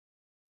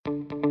Hello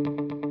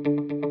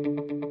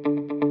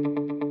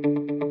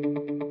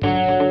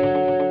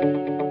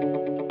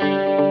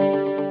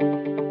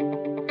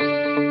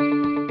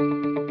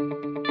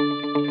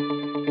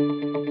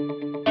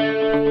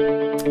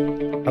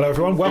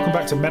everyone, welcome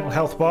back to Mental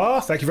Health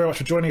Bar. Thank you very much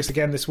for joining us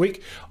again this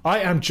week. I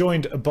am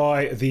joined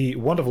by the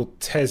wonderful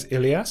Tez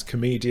Ilyas,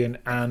 comedian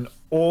and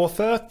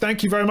author.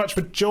 Thank you very much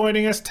for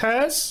joining us,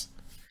 Tez.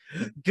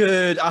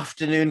 Good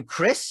afternoon,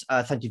 Chris.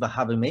 Thank you for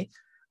having me.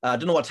 I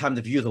don't know what time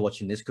the viewers are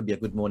watching this. Could be a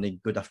good morning,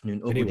 good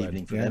afternoon, or good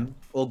evening for them,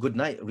 or good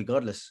night,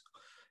 regardless.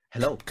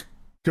 Hello.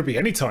 Could be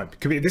any time.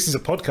 Could be. This is a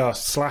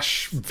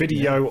podcast /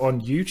 video on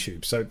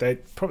YouTube, so they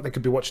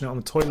could be watching it on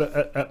the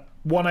toilet at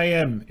 1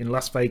 a.m. in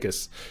Las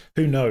Vegas.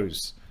 Who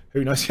knows?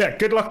 Who knows? Yeah,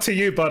 good luck to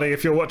you, buddy,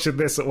 if you're watching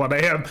this at 1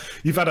 a.m.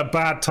 You've had a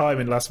bad time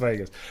in Las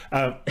Vegas.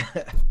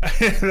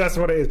 That's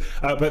what it is.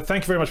 But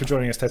thank you very much for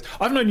joining us, Tez.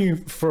 I've known you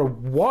for a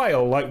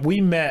while. Like, we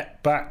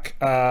met back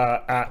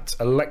at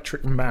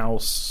Electric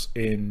Mouse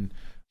in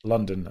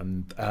London,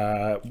 and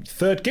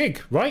third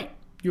gig, right?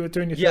 You were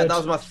doing your third... Yeah, that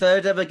was my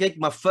third ever gig,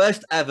 my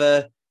first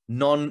ever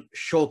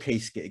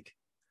non-showcase gig.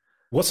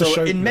 What's a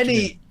show? In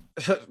many,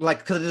 like,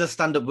 because I did a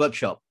stand-up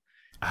workshop.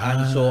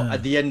 And so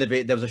at the end of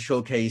it, there was a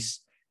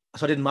showcase.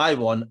 So I did my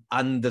one,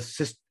 and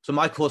so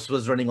my course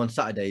was running on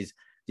Saturdays.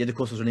 The other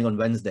course was running on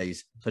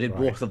Wednesdays. So I did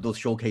both of those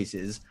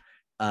showcases.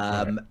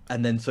 And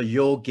then so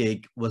your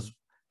gig was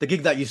the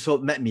gig that you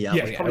met me at.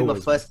 Was probably my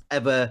first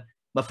ever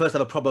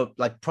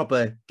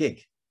proper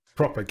gig.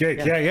 Proper gig,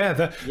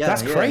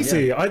 that's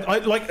crazy. Yeah. I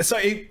like so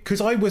because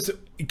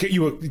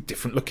you were a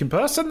different looking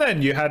person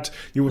then. You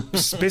were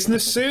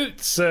business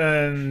suits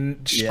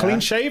and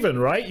clean shaven,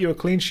 right? You were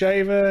clean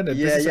shaven. And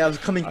I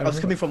was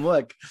coming from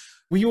work.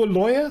 Were you a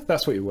lawyer?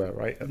 That's what you were,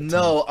 right?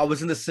 No, I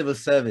was in the civil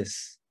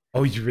service.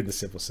 Oh, you were in the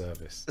civil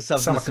service. So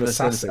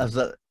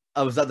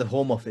I was at the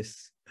Home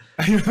Office.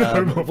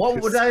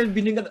 What would I have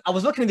been doing? I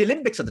was looking at the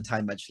Olympics at the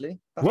time, actually.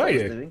 Were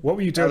you? What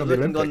were you doing on the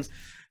Olympics?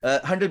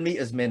 100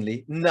 meters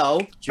mainly.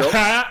 No, joke.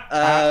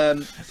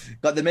 Got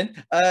them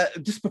in.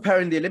 Just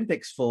preparing the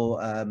Olympics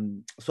for. At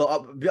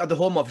the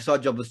Home Office, our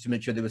job was to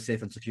make sure they were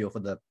safe and secure for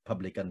the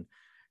public and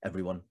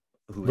everyone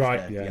who was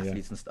there, the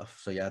athletes and stuff.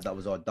 So yeah, that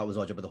was our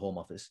job at the Home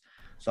Office.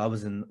 So I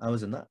was in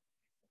that.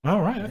 Oh,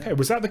 right. Okay.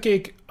 Was that the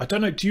gig? I don't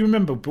know. Do you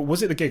remember? But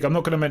was it the gig? I'm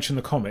not going to mention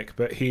the comic,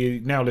 but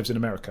he now lives in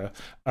America.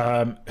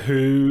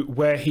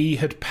 Where he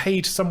had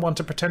paid someone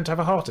to pretend to have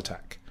a heart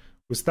attack.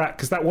 Was that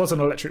because that was an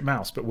Electric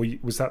Mouse? But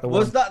was that the one?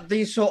 Was that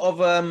the sort of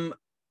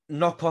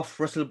knockoff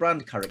Russell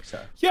Brand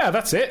character? Yeah,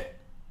 that's it.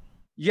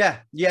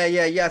 Yeah.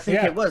 I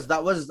think it was.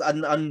 That was,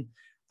 and I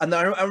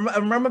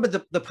remember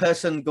the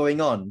person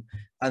going on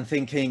and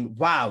thinking,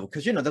 wow,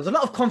 because there was a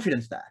lot of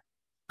confidence there.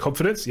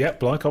 Confidence,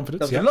 blind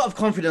confidence. There's a lot of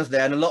confidence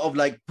there and a lot of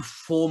like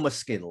performer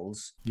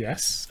skills.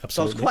 Yes, absolutely.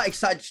 So I was quite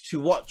excited to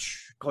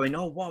watch, going,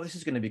 oh wow, this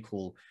is going to be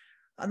cool.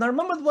 And I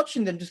remember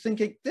watching them, just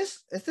thinking,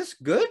 is this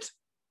good?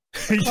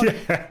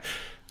 Yeah,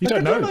 you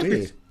don't know, do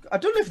you? I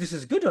don't know if this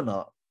is good or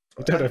not.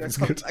 I don't know if it's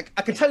good.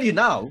 I can tell you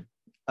now.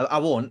 I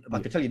won't. But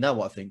I can tell you now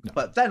what I think. No.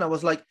 But then I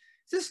was like,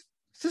 is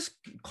this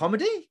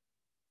comedy?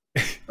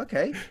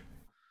 Okay.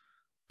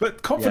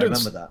 But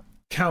confidence. I remember that.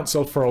 Counts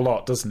for a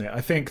lot, doesn't it?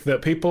 I think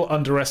that people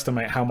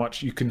underestimate how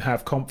much you can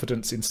have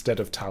confidence instead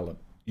of talent.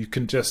 You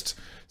can just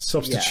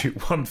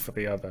substitute one for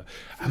the other,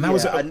 and that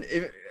was.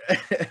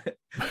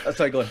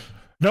 Sorry, go on.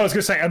 No, I was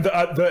going to say, and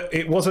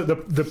it wasn't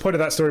the point of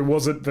that story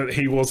wasn't that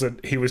he was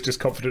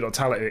just confident or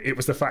talented. It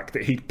was the fact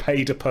that he'd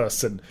paid a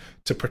person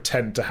to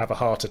pretend to have a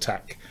heart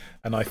attack,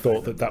 and I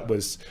think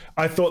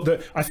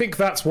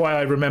that's why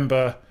I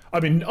remember. I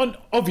mean,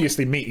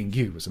 obviously meeting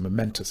you was a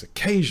momentous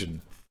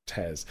occasion,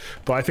 Tez,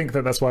 but I think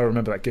that's why I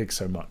remember that gig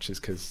so much is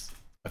because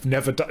I've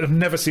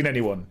never seen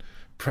anyone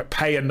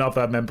pay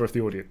another member of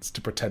the audience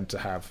to pretend to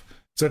have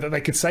so that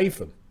they could save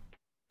them.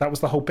 That was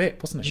the whole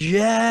bit, wasn't it?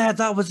 Yeah,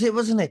 that was it,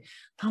 wasn't it?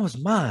 That was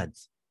mad.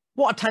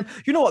 What a time.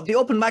 You know what? The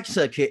open mic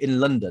circuit in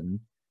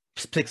London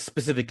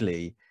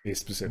specifically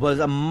was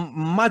a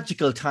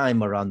magical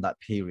time around that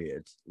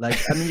period. Like,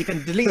 I mean, you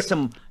can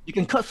you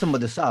can cut some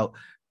of this out.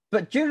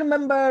 But do you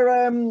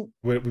remember...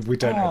 We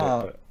don't edit,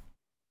 but...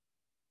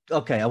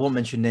 Okay, I won't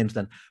mention names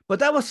then. But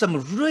there were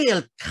some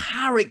real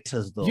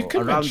characters, though,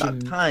 around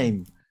that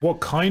time. What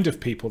kind of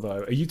people,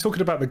 though? Are you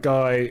talking about the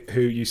guy who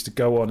used to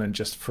go on and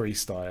just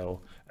freestyle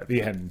at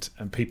the end,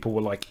 and people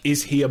were like,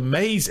 is he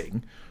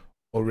amazing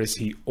or is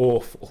he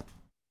awful?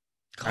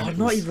 God,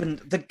 not even...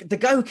 The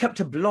guy who kept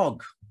a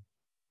blog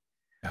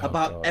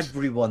about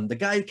everyone. The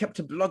guy who kept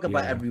a blog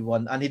about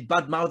everyone, and he'd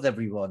badmouth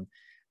everyone.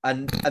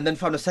 And then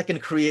found a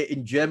second career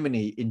in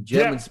Germany, in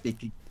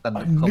German-speaking.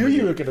 I knew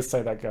you were going to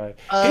say that guy.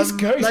 He's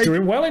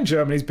doing well in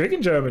Germany. He's big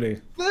in Germany.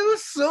 There were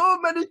so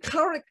many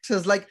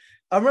characters. Like,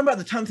 I remember at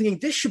the time thinking,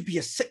 this should be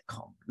a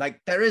sitcom.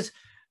 Like, there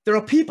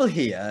are people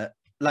here,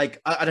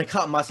 like, and I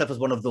count myself as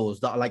one of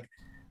those, that are like,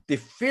 they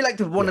feel like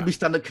they want to be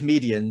stand-up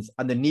comedians,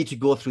 and they need to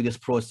go through this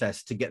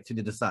process to get to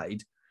the other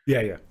side.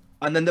 Yeah.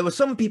 And then there were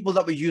some people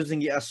that were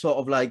using it as sort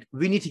of like,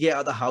 we need to get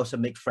out of the house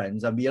and make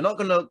friends, and we are not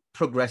going to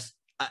progress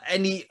at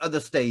any other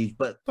stage,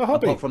 but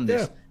apart from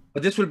this,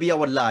 but this will be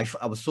our life,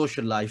 our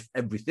social life,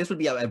 everything. This will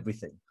be our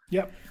everything.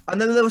 Yep. And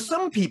then there were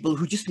some people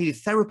who just needed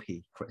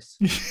therapy, Chris.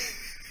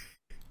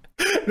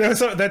 There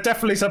are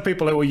definitely some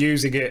people who were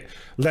using it.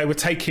 They were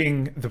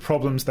taking the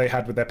problems they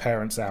had with their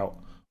parents out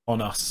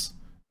on us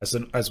as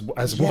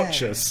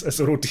watchers, as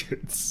an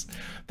audience.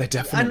 They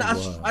definitely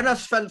were. And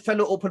as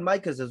fellow open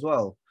micers as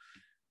well.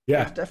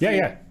 Yeah,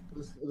 yeah.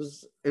 It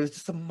was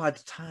just a mad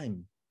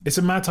time. It's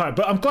a mad time,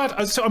 but I'm glad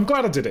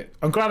I did it.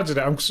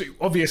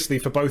 Obviously,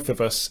 for both of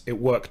us, it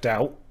worked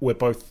out. We're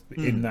both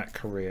in that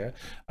career.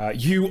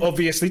 You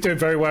obviously doing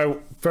very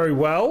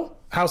well.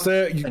 How's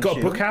you got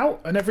a book out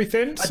and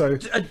everything? So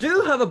I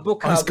do have a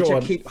book out which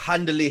I keep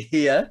handily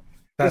here.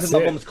 This is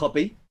my mum's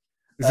copy.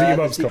 Is it your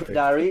mum's copy?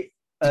 Diary.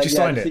 Did you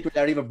sign it? Secret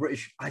Diary of a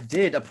British. I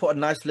did. I put a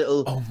nice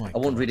little. Oh my! I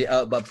won't read it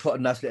out, but I put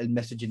a nice little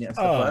message in it and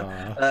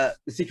stuff.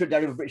 The Secret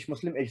Diary of a British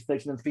Muslim, aged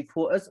 13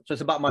 3/4. So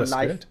it's about my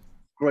life. Good.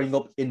 Growing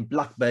up in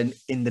Blackburn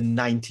in the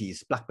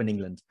 90s, Blackburn,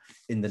 England,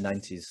 in the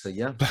 90s. So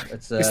yeah,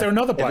 it's is there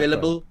another Blackburn?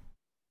 Available?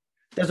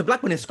 There's a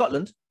Blackburn in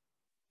Scotland.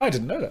 I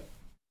didn't know that.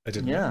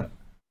 Know that.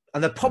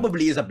 And there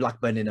probably is a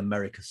Blackburn in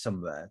America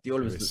somewhere. They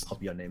always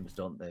copy your names,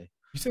 don't they?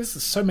 There's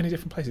so many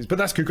different places. But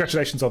that's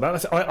congratulations on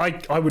that.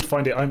 I would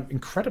find it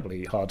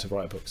incredibly hard to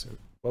write a book. So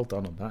well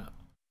done on that.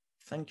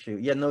 Thank you.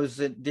 Yeah, no,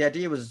 the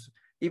idea was.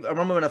 I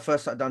remember when I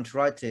first sat down to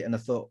write it, and I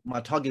thought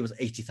my target was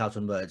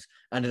 80,000 words.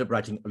 I ended up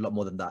writing a lot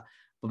more than that.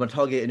 But my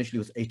target initially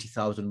was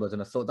 80,000 words,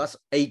 and I thought that's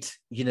 8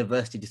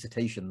 university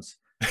dissertations.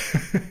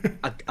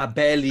 I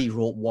barely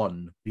wrote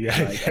one.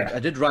 I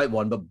did write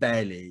one, but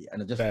barely.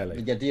 And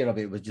the idea of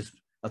it was just,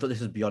 I thought this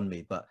was beyond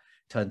me, but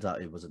turns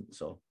out it wasn't.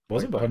 So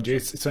wasn't behind you.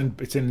 It's in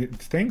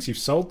things. You've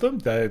sold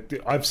them.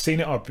 I've seen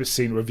it. I've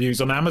seen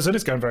reviews on Amazon.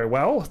 It's going very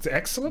well. It's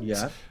excellent.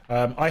 Yeah.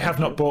 I have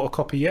not bought a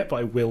copy yet, but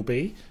I will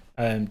be.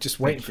 Just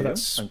waiting for that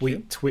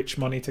sweet Twitch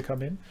money to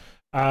come in.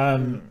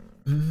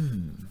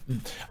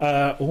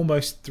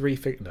 Almost 3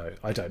 figures. No,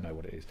 I don't know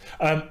what it is.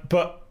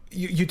 But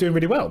you're doing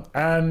really well.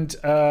 And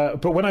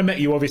but when I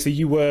met you, obviously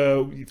you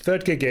were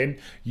third gig in.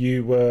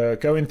 You were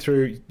going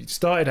through. You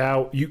started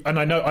out. And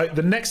I know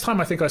the next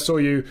time I think I saw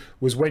you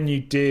was when you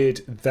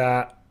did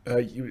that.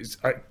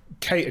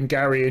 Kate and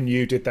Gary and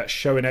you did that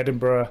show in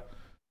Edinburgh,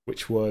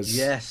 which was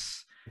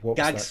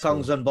Gags,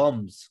 Songs and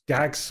Bombs.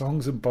 Gags,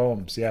 Songs and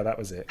Bombs. Yeah, that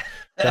was it.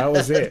 That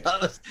was it.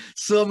 That was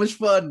so much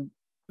fun.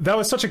 That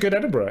was such a good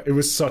Edinburgh. It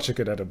was such a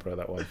good Edinburgh,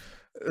 that one.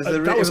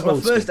 It was my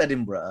first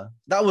Edinburgh.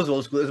 That was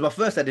old school. It was my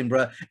first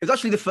Edinburgh. It was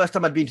actually the first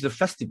time I'd been to the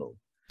festival.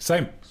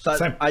 Same. So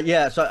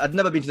I'd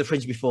never been to the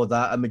Fringe before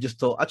that. And we just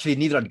thought, actually,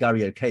 neither had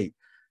Gary or Kate.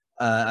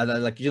 And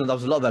there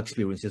was a lot of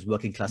experiences,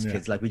 working class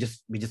kids. Like we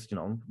just, this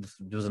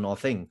wasn't our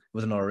thing. It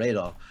wasn't on our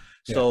radar.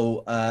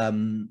 So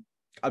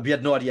we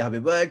had no idea how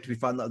it worked. We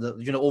found out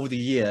that, over the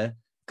year,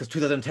 because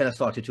 2010 I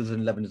started,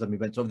 2011 is when we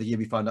went. So over the year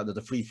we found out there's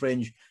a free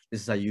Fringe. This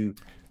is how you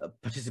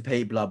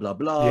participate, blah, blah,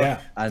 blah.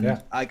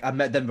 I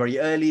met them very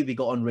early. We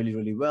got on really,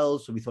 really well.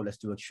 So we thought, let's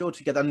do a show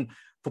together. And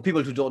for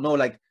people who don't know,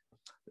 like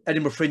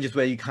Edinburgh Fringe is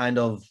where you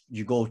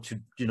go to,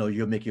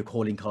 you make your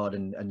calling card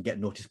and get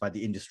noticed by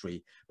the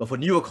industry. But for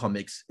newer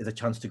comics, it's a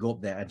chance to go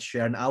up there and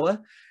share an hour.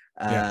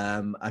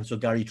 And so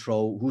Gary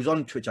Troll, who's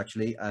on Twitch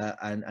actually,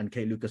 and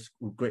Kate Lucas,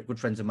 good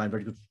friends of mine,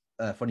 very good,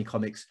 funny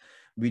comics,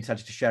 we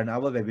decided to share an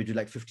hour where we do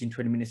like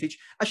 15-20 minutes each.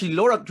 Actually,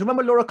 Laura, do you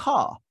remember Laura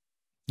Carr?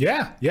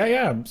 Yeah.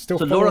 I'm still.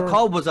 So Laura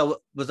Carr was our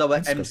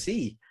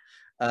MC.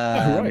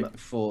 Right.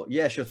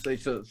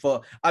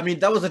 I mean,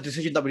 that was a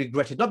decision that we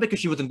regretted, not because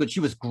she wasn't good, she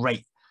was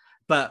great,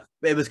 but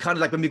it was kind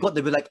of like when we got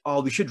there, we were like,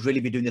 oh, we should really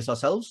be doing this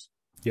ourselves.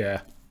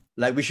 Yeah.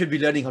 Like we should be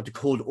learning how to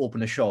cold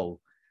open a show.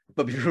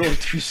 But we were all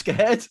too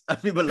scared.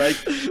 And we were like,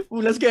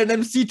 well, let's get an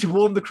MC to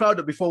warm the crowd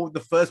up before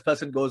the first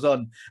person goes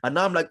on. And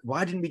now I'm like,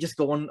 why didn't we just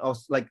go on? I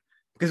was like,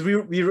 because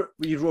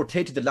we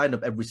rotated the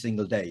lineup every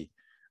single day.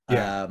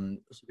 So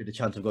we had a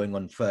chance of going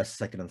on first,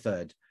 second, and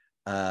third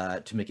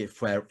to make it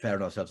fair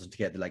on ourselves and to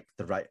get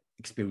the right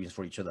experience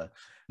for each other.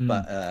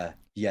 But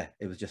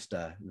it was just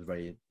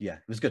it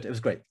was good. It was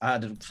great. I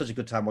had such a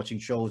good time watching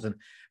shows and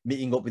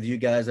meeting up with you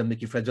guys and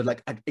making friends with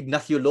like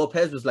Ignacio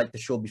Lopez was like the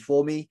show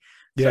before me.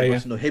 So I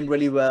got to know him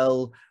really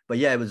well. But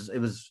it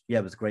was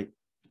great.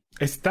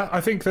 It's that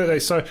I think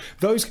that so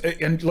those,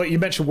 and like you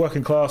mentioned,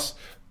 working class.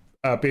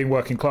 Being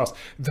working class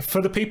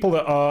for the people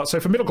that are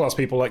for middle class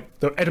people,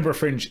 like the Edinburgh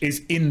Fringe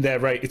is in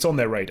their it's on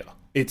their radar.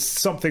 It's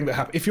something that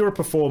happens if you're a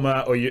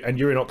performer and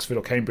you're in Oxford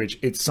or Cambridge.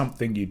 It's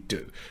something you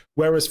do.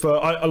 Whereas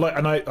for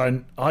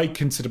I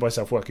consider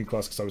myself working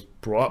class because I was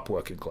brought up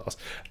working class,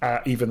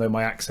 even though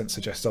my accent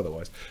suggests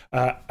otherwise.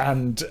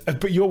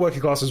 But you're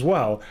working class as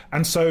well,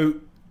 and so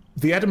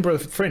the Edinburgh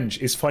Fringe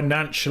is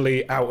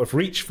financially out of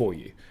reach for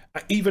you.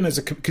 Even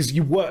because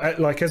you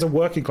work as a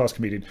working class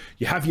comedian,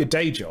 you have your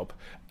day job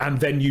and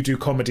then you do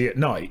comedy at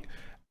night,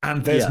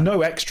 and there's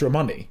no extra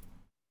money.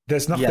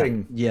 There's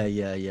nothing.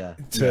 To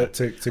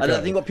and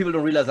I think what people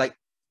don't realize, like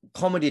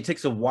comedy, it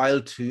takes a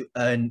while to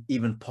earn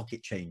even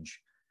pocket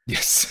change.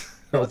 Yes.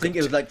 So I think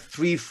it was like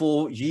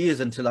 3-4 years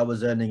until I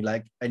was earning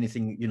like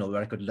anything,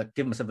 where I could like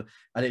give myself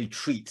a little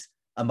treat.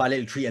 And by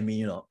little treat, I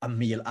mean, a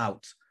meal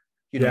out.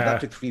 You know, Yeah.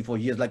 that took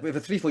 3-4 years. Like, for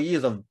 3-4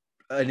 years of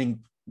earning,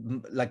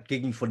 like,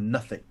 gigging for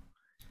nothing,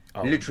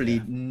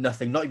 literally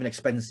nothing, not even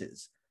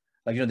expenses.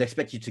 Like, you know, they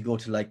expect you to go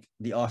to like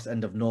the arse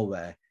end of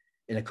nowhere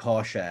in a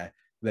car share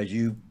where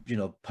you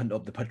know, punt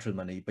up the petrol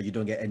money, but you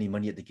don't get any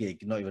money at the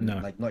gig. Not even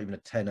not even a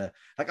tenner.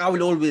 Like, I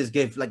will always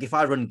give, like, if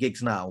I run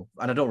gigs now,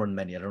 and I don't run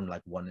many, I run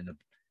like one in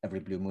every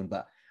blue moon,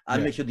 but I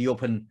make sure the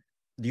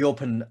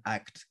open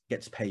act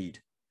gets paid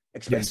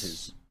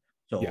expenses.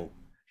 So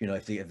you know,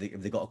 if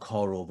they got a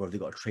car over, if they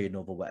got a train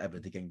over, whatever,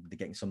 they're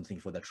getting something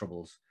for their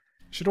troubles.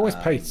 Should always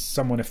pay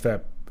someone if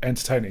they're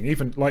entertaining.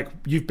 Even like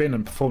you've been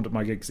and performed at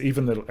my gigs,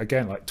 even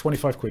again, like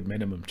 25 quid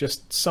minimum,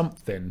 just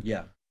something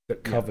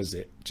that covers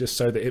it, just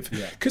so that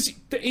because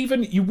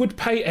even you would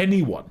pay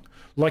anyone.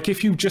 Like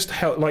if you just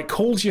like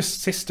calls your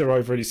sister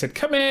over and you said,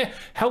 "Come here,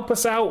 help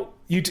us out."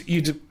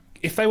 You'd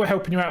if they were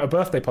helping you out at a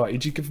birthday party,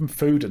 did you give them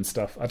food and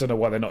stuff? I don't know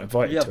why they're not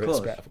invited to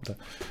it.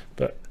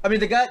 But I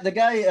mean, the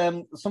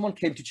guy, someone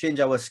came to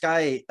change our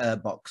Sky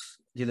box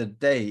the other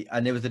day,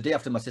 and it was the day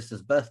after my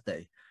sister's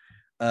birthday.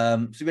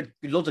 So we had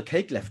loads of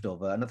cake left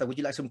over, and I thought, "Would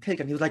you like some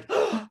cake?" And he was like,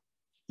 "Oh,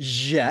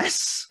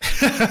 yes."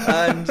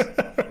 And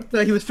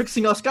so he was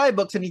fixing our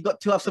Skybox, and he got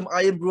to have some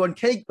Iron Brew and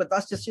cake. But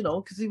that's just, you know,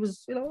 because he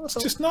was, you know, it's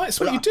just nice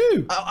what you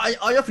do. I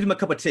offered him a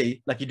cup of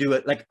tea, like you do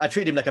it. Like I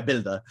treated him like a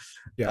builder.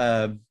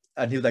 Yeah.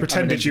 And he was like,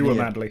 pretended you were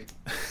Manly.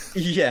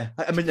 Yeah,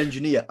 I'm an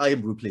engineer.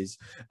 Iron Brew, please.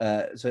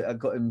 So I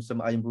got him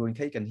some Iron Brew and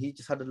cake, and he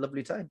just had a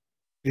lovely time.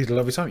 He had a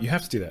lovely time. You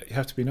have to do that. You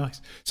have to be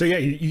nice. So yeah,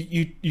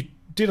 you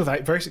did all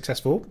that, very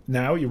successful.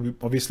 Now you've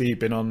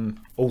been on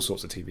all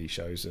sorts of TV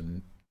shows,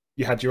 and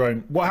you had your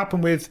own. What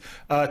happened with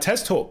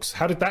Tez Talks?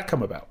 How did that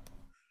come about?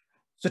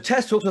 So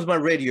Tez Talks was my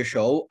radio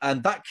show,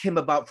 and that came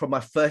about from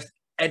my first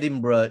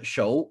Edinburgh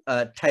show,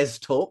 Tez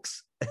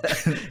Talks.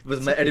 It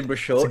was my Edinburgh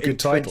show in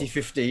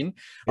 2015.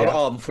 Yeah.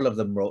 Oh, I'm full of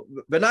them, bro.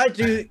 When I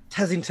do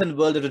Tezington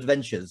World of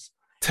Adventures,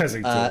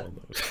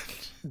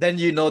 then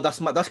you know that's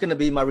going to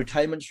be my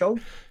retirement show.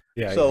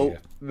 Yeah. So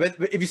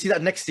if you see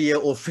that next year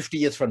or 50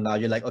 years from now,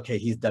 you're like, okay,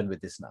 he's done with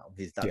this now.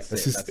 That's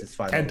his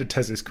final. End of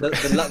Tez's career.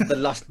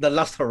 The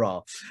last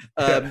hurrah.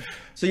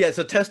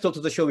 So Tez Talks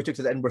was the show we took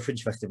to the Edinburgh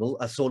Fringe Festival,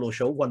 a solo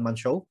show, one-man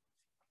show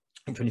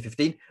in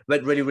 2015.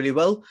 Went really, really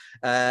well.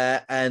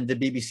 And the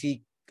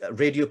BBC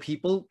radio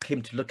people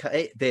came to look at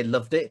it. They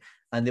loved it,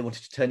 and they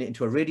wanted to turn it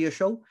into a radio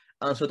show.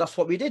 And so that's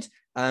what we did.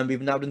 And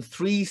we've now done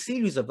 3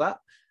 series of that.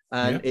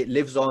 And it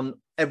lives on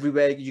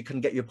everywhere you can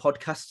get your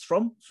podcasts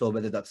from. So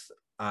whether that's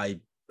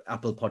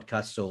Apple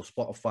Podcasts or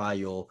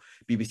Spotify or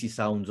BBC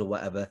Sounds or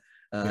whatever,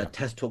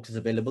 Tez Talks is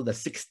available. There's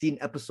 16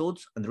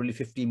 episodes, and they're only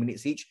 15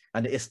 minutes each.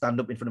 And it is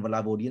stand-up in front of a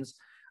live audience.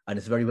 And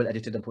it's very well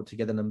edited and put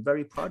together, and I'm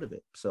very proud of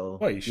it. So,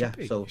 you should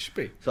be. You should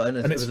be. So, and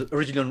it was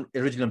original on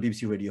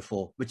BBC Radio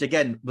 4, which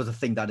again was a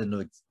thing that I didn't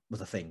know was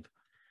a thing.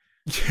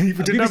 You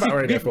didn't know about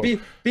Radio 4.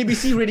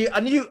 BBC Radio. I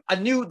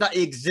knew that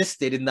it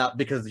existed in that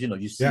because, you know,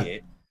 you see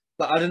it,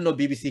 but I didn't know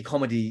BBC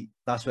Comedy.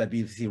 That's where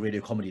BBC Radio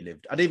Comedy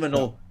lived. I didn't even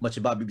know much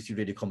about BBC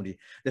Radio Comedy.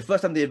 The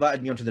first time they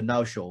invited me onto the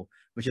Now Show,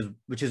 which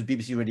is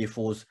BBC Radio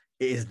 4's,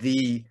 it is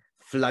the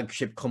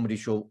flagship comedy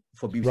show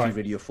for BBC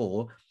Radio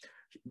 4.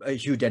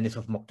 Hugh Dennis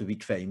of Mock the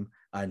Week fame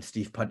and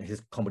Steve Punt,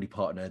 his comedy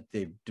partner,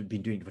 they've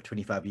been doing it for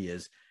 25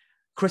 years.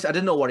 Chris, I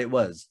didn't know what it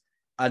was.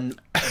 And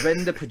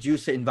when the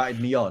producer invited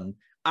me on,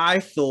 I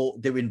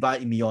thought they were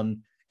inviting me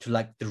on to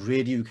like the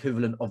radio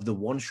equivalent of the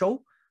One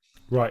Show.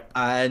 Right.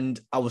 And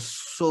I was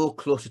so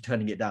close to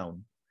turning it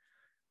down.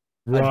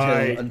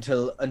 Right.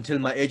 Until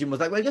my agent was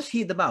like, well, just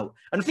hear them out.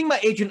 And I think my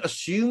agent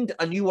assumed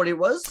I knew what it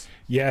was.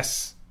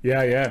 Yes.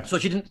 Yeah. So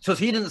he didn't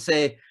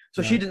say,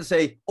 she didn't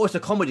say, oh, it's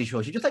a comedy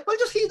show. She just like, well,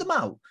 just hear them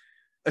out.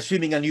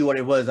 Assuming I knew what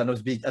it was, and I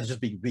was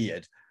just being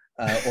weird.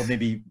 Or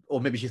maybe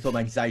she thought my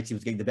anxiety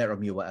was getting the better of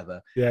me or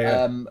whatever.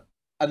 Yeah.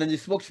 And then you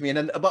spoke to me, and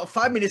then about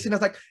 5 minutes in, I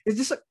was like, is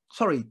this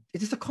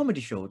a comedy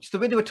show? Just the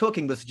way they were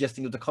talking was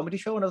suggesting it was a comedy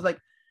show. And I was like,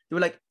 they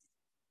were like,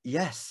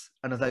 yes.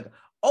 And I was like,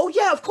 oh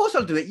yeah, of course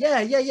I'll do it.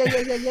 Yeah.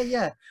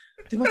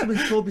 They must have been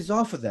so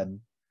bizarre for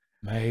them.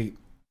 Mate.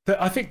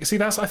 I think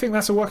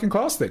that's a working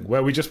class thing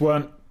where we just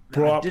weren't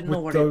brought up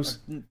with those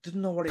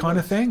kind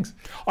of things.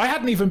 I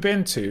hadn't even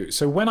been to,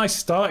 so when I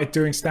started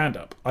doing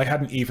stand-up, I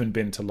hadn't even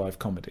been to live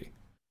comedy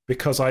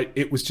because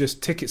it was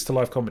just tickets to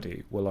live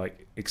comedy were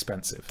like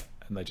expensive,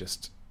 and they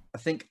just. I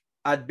think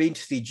I'd been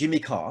to see Jimmy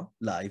Carr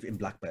live in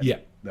Blackburn,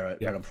 where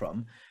I'm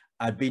from.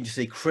 I'd been to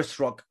see Chris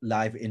Rock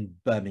live in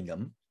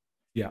Birmingham.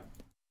 Yeah.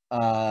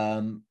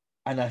 And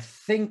I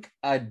think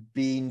I'd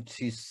been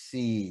to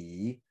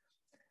see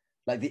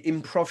like the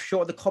improv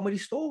show at the Comedy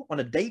Store on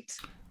a date.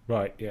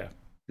 Right, yeah.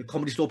 The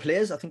Comedy Store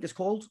Players, I think it's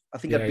called. I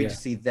think I've been to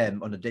see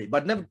them on a date,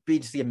 but I'd never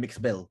been to see a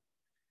mixed bill.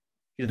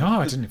 You know,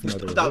 I didn't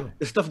even know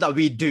the stuff that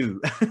we do.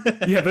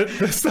 Yeah,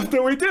 the stuff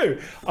that we do.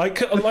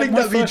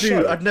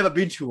 I'd never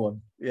been to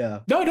one. Yeah.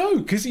 No,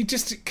 because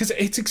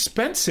it's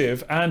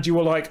expensive, and you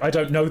were like, I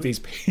don't know these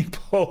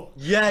people.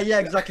 Yeah,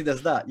 exactly.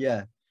 There's that.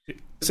 Yeah.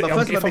 So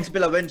my first mixed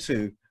bill I went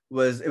to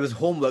was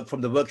homework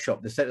from the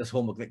workshop. They sent us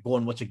homework, like, go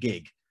and watch a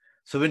gig.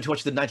 So we went to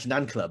watch the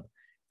 99 Club.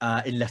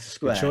 in Leicester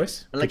Square. Good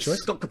choice. And like Good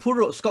choice. Scott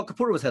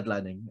Kapura was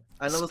headlining,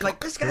 and I was like,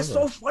 "This guy's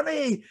so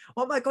funny!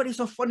 Oh my god, he's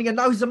so funny!" And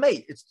now he's a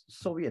mate. It's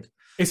so weird.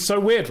 It's so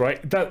weird,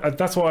 right?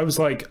 That's why I was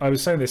like, I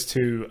was saying this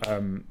to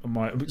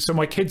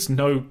my kids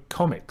know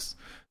comics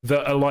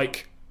that are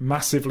like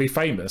massively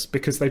famous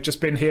because they've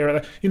just been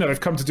here. You know, they've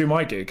come to do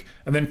my gig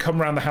and then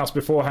come around the house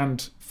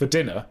beforehand for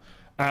dinner.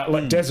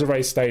 Like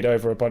Desiree stayed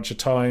over a bunch of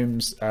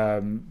times.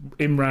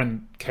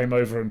 Imran came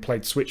over and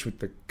played Switch with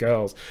the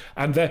girls.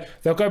 And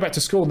they'll go back to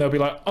school and they'll be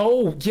like,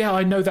 "Oh, yeah,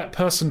 I know that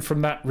person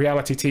from that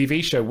reality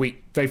TV show.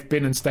 They've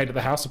been and stayed at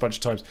the house a bunch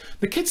of times."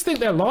 The kids think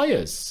they're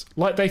liars.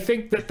 Like, they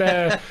think that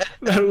they're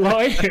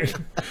lying,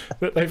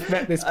 that they've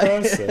met this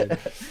person.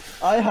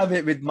 I have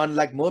it with man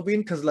like Mobin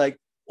because, like,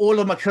 all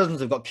of my cousins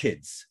have got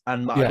kids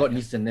and I've got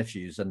nieces and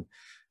nephews. And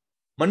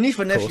my niece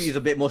and nephew is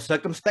a bit more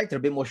circumspect, they're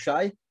a bit more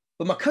shy.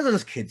 But my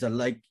cousin's kids are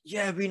like,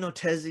 "Yeah, we know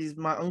Tez, he's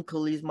my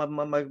uncle, he's my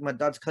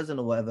dad's cousin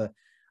or whatever."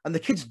 And the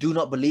kids do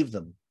not believe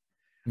them.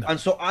 No. And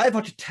so I've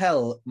had to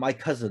tell my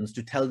cousins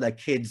to tell their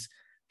kids,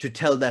 to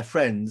tell their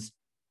friends,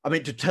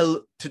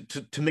 to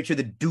make sure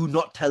they do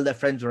not tell their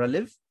friends where I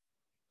live.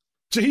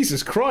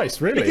 Jesus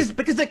Christ, really?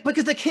 Because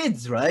they're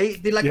kids,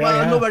 right? They're like, "Well,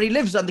 I know where he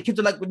lives." And the kids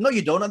are like, "Well, no,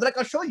 you don't." And they're like,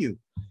 "I'll show you."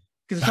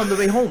 Because it's on the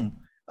way home.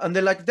 And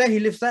they're like, "There, he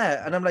lives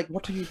there." And I'm like,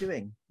 "What are you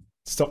doing?"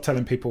 Stop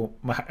telling people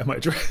my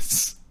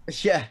address.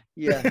 Yeah.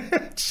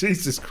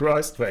 Jesus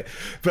Christ, mate.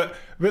 But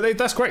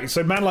that's great.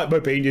 So Man Like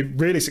Mobeen, you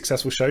really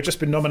successful show. Just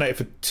been nominated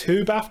for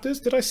 2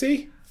 BAFTAs, did I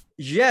see?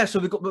 Yeah, so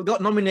we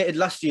got nominated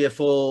last year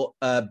for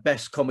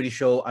Best Comedy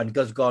Show, and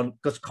Gus Khan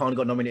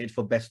got nominated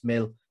for Best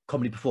Male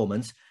Comedy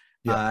Performance.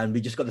 Yeah. And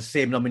we just got the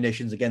same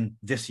nominations again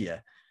this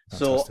year.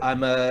 Fantastic. So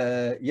I'm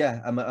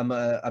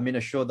in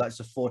a show that's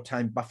a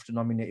 4-time BAFTA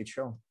nominated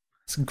show.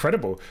 It's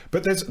incredible,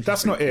 but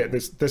that's not it.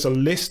 There's a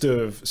list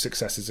of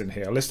successes in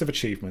here, a list of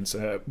achievements,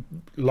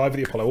 Live at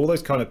the Apollo, all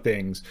those kind of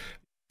things.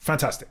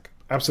 Fantastic,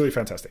 absolutely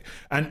fantastic.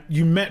 And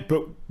you met,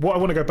 but what I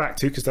want to go back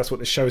to, because that's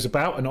what this show is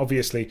about, and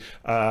obviously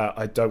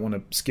I don't want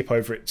to skip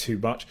over it too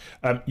much.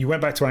 You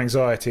went back to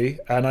anxiety,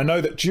 and I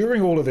know that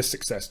during all of this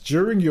success,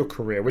 during your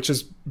career, which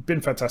has been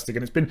fantastic,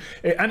 and it's been,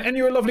 and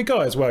you're a lovely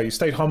guy as well. You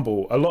stayed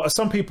humble.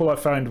 Some people I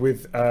found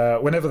with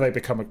whenever they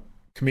become a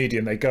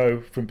comedian, they go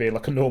from being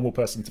like a normal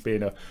person to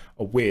being a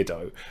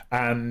weirdo,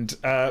 and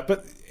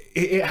but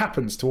it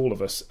happens to all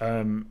of us,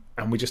 and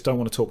we just don't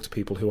want to talk to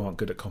people who aren't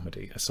good at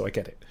comedy, so I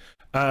get it.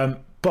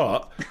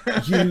 But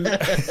you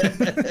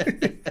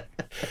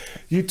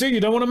you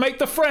don't want to make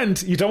the friend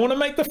because you don't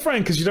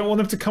want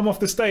them to come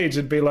off the stage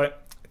and be like,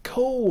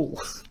 "Cool."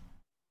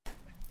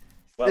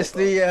 Well, it's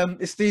the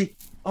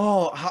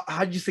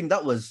how do you think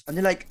that was? And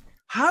you're like,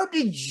 how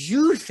did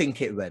you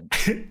think it went?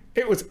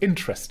 It was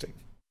interesting.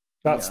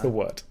 That's the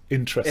word.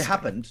 Interesting. It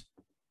happened.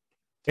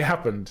 It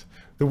happened.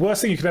 The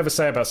worst thing you can ever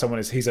say about someone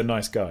is he's a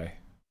nice guy,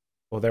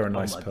 or they're a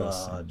nice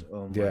person.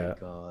 Oh my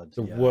god.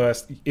 The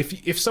worst.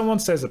 If someone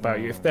says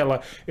about you, if they're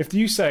like, if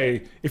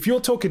you're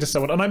talking to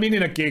someone, and I mean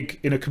in a gig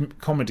in a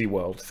comedy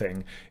world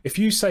thing, if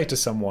you say to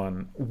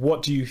someone,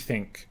 "What do you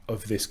think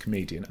of this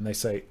comedian?" and they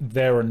say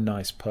they're a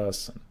nice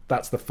person,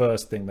 that's the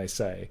first thing they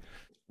say.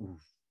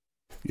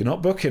 You're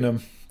not booking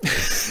them.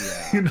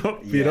 You're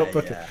not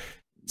booking. Yeah.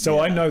 So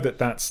I know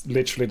that's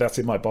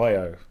in my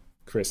bio.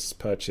 Chris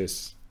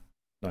Purchase,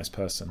 nice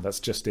person. That's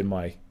just in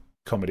my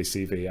comedy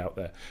CV out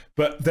there.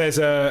 But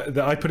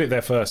I put it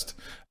there first.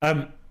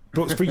 But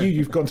for you,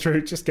 you've gone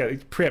through, just get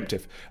it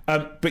preemptive.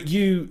 But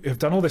you have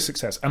done all this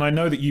success, and I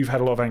know that you've had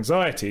a lot of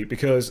anxiety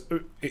because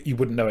you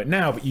wouldn't know it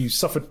now, but you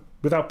suffered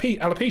with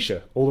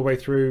alopecia all the way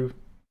through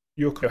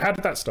your career. How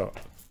did that start?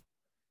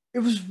 It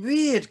was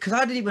weird because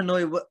I didn't even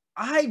know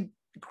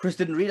Chris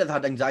didn't realize I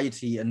had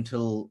anxiety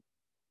until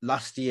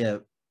last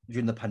year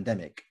during the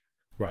pandemic.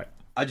 Right.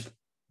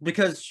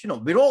 Because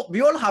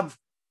we all have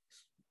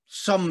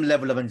some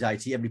level of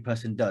anxiety. Every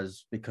person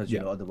does, because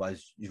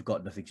otherwise you've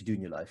got nothing to do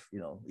in your life.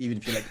 Even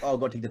if you're like, "Oh,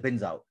 go take the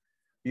pins out,"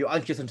 you're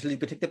anxious until you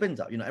go take the pins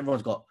out.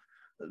 Everyone's got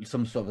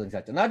some sort of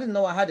anxiety, and I didn't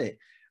know I had it.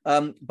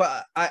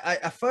 But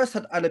I first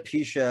had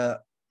alopecia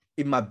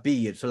in my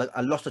beard, so like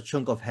I lost a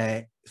chunk of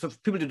hair. So for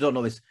people who don't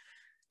know,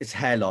 it's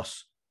hair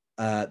loss.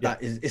 That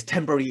is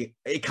temporary.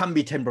 It can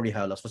be temporary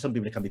hair loss. For some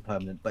people, it can be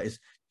permanent, but it's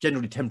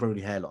generally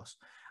temporary hair loss.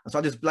 And so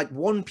I just like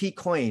 1p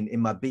coin in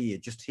my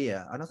beard just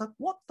here. And I was like,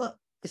 what the?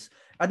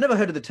 I'd never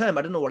heard of the term.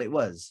 I didn't know what it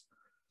was.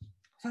 I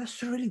was like,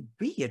 that's really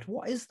weird.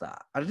 What is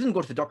that? And I didn't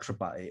go to the doctor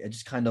about it. It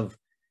just kind of,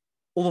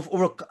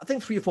 over I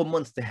think 3 or 4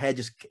 months, the hair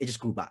just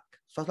grew back.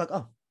 So I was like,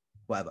 oh,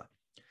 whatever.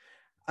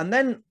 And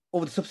then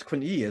over the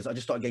subsequent years, I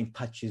just started getting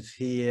patches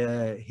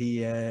here.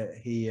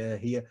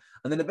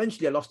 And then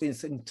eventually I lost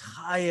this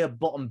entire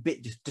bottom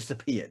bit, just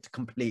disappeared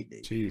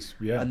completely. Jeez,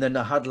 yeah. And then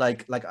I had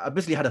like I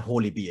basically had a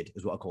holy beard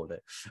is what I called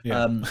it.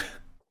 Yeah.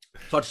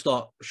 So I'd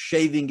start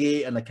shaving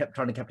it, and I kept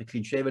trying to keep it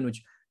clean shaven,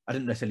 which I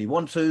didn't necessarily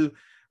want to.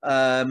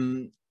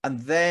 And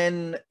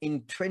then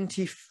in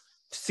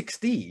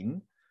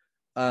 2016,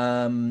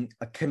 I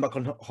came back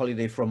on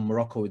holiday from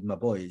Morocco with my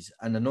boys,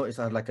 and I noticed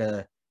I had like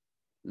a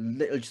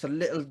just a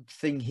little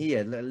thing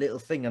here, little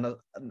thing, and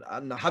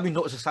having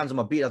noticed the signs on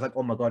my beard, I was like,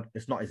 oh my god,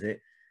 it's not, is it?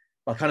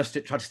 But I kind of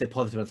tried to stay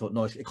positive and I thought,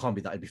 no, it can't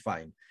be that, it'd be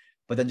fine.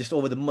 But then just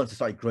over the months, it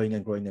started growing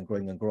and growing and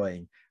growing and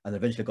growing, and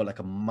eventually got like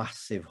a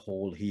massive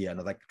hole here, and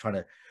I was like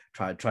trying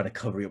to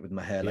cover it up with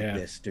my hair like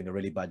this, doing a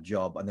really bad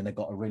job, and then I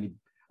got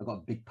a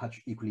big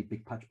patch, equally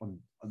big patch on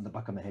the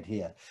back of my head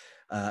here.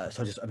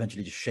 So I just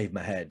eventually just shaved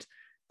my head,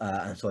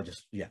 and so I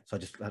just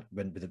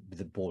went with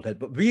the bald head.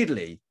 But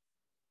weirdly,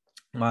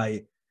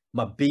 my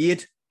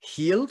beard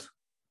healed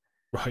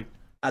right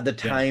at the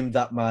time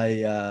that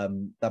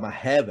my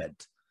hair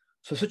went.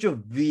 So such a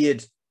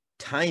weird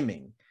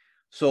timing.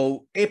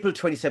 So April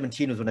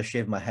 2017 was when I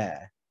shaved my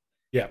hair.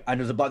 Yeah. And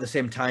it was about the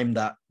same time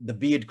that the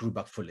beard grew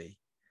back fully.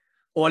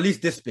 Or at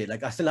least this bit.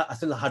 Like I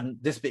still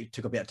hadn't, this bit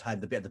took a bit of time,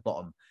 the bit at the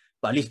bottom.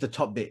 But at least the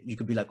top bit, you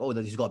could be like, oh,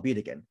 he's got a beard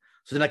again.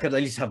 So then I could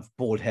at least have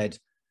bald head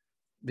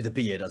with a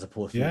beard as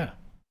opposed to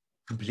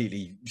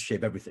completely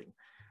shave everything.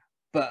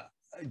 But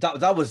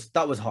that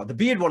was hard. The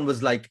beard one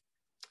was like,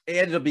 it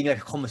ended up being like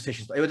a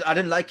conversation. I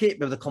didn't like it,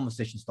 but the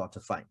conversation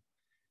started fine.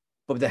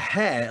 But with the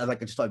hair, I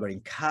just started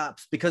wearing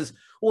caps, because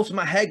also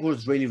my hair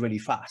grows really, really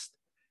fast.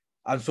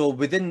 And so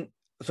when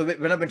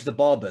I went to the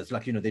barbers,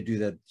 like, they do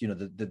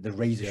the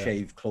razor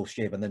shave, close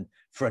shave, and then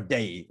for a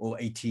day or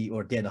a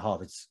day and a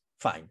half, it's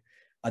fine.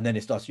 And then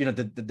it starts,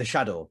 the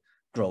shadow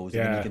grows,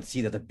 and then you can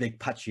see that the big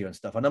patch here and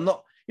stuff. And I'm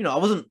not, I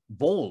wasn't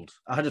bald.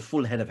 I had a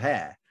full head of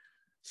hair.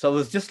 So I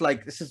was just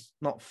like, this is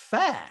not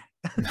fair.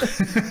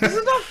 This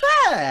is not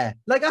fair.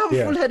 Like, I have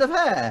a full head of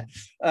hair.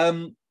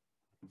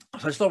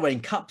 So I started wearing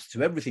caps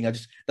to everything.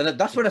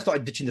 That's when I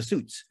started ditching the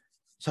suits,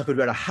 so I could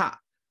wear a hat.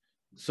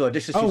 So I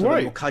ditched the suits,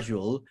 more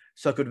casual,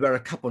 so I could wear a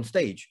cap on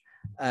stage.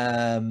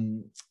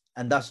 And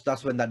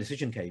that's when that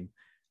decision came.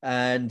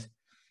 And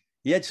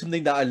it's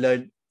something that I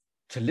learned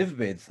to live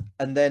with.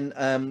 And then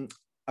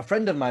a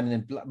friend of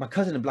mine, my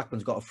cousin in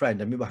Blackburn's got a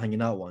friend, and we were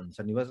hanging out once,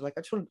 and he was like,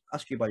 I just want to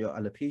ask you about your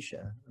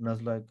alopecia. And I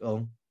was like,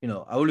 oh,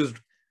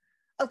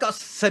 I got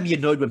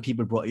semi-annoyed when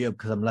people brought it up,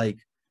 because I'm like,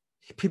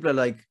 people are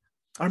like,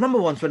 I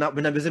remember once when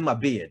I was in my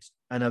beard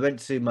and I went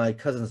to my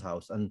cousin's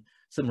house, and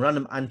some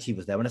random auntie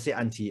was there. When I say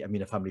auntie, I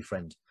mean a family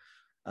friend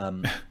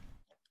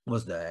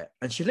was there.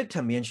 And she looked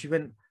at me and she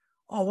went,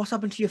 oh, what's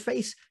happened to your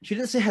face? She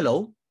didn't say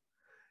hello.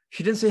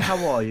 She didn't say,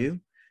 how are you?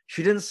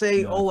 She didn't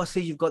say, oh, I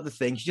see you've got the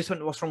thing. She just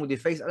went, what's wrong with your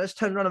face? And I just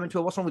turned around and went to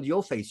her, what's wrong with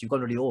your face? You've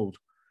gone really old.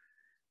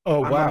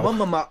 Oh, and wow.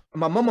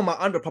 My mum and my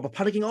aunt were proper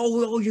panicking.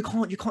 Oh, you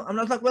can't. And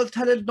I was like, well,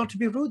 tell her not to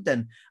be rude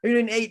then.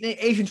 In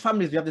Asian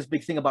families, we have this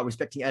big thing about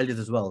respecting elders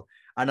as well.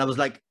 And I was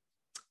like,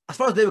 as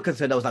far as they were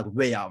concerned, I was like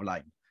way out of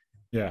line.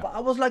 Yeah. But I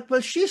was like,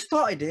 well, she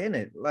started it,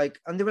 innit? Like,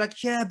 and they were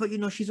like, yeah, but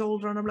she's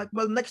older. And I'm like,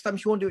 well, next time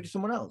she won't do it to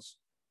someone else.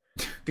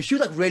 Because she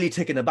was like really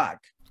taken aback.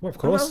 Well, of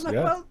course. And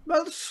I was like,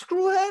 well,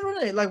 screw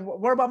her, innit? Like,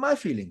 what about my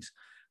feelings?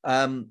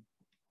 So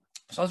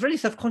I was really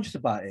self-conscious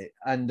about it.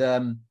 And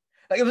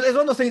it was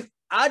one of those things.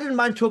 I didn't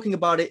mind talking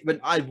about it when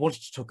I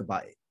wanted to talk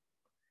about it.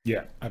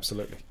 Yeah,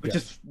 absolutely.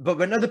 But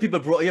when other people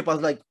brought it up, I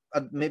was like,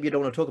 maybe I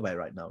don't want to talk about it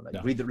right now.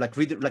 Read the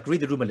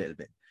room a little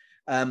bit.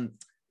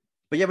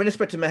 But yeah, when it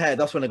spread to my hair,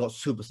 that's when I got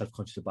super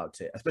self-conscious about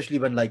it. Especially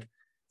when it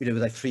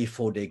was like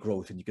 3-4 day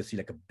growth, and you could see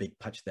like a big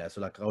patch there.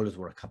 So I always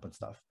wore a cap and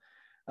stuff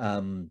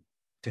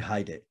to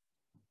hide it.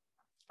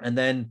 And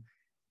then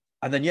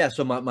yeah.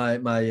 So so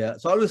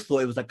I always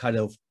thought it was like kind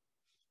of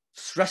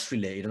stress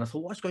related, and I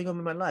thought, what's going on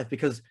in my life?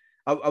 Because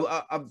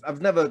I've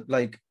never,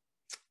 like,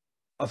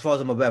 as far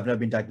as I'm aware, I've never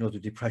been diagnosed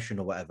with depression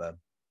or whatever.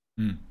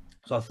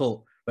 So I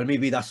thought, well,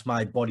 maybe that's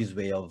my body's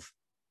way of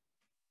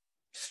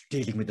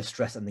dealing with the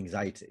stress and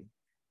anxiety.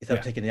 Instead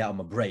of taking it out on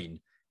my brain,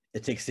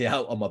 it takes it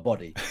out on my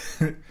body.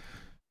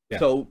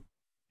 So,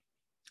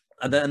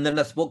 and then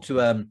I spoke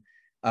to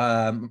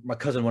my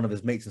cousin, one of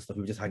his mates and stuff.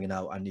 We were just hanging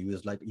out, and he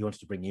was like, he wanted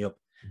to bring me up.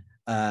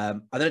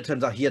 And then it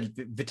turns out he had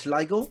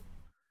vitiligo.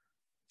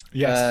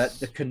 Yes.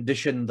 The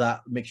condition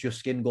that makes your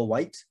skin go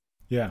white.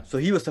 Yeah. So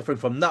he was suffering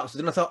from that. So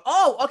then I thought,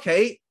 oh,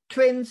 okay,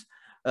 twins,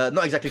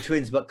 not exactly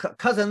twins, but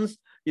cousins.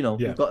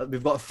 We've got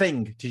a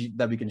thing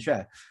that we can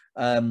share.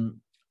 And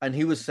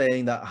he was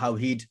saying that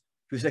he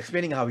was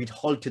explaining how he'd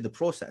halted the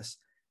process,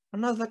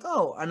 and I was like,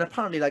 oh, and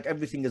apparently like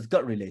everything is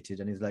gut related.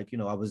 And he's like,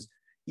 I was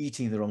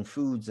eating the wrong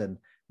foods, and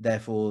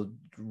therefore,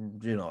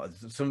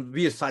 some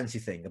weird sciencey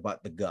thing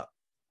about the gut.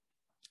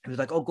 He was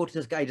like, oh, go to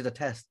this guy, he did a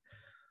test.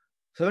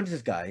 So I went to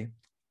this guy.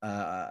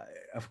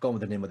 I've forgotten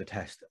what the name of the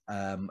test.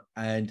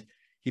 And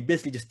he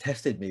basically just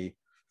tested me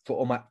for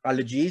all my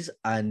allergies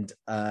and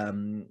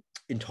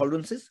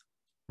intolerances.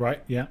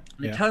 Right. Yeah.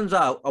 And it turns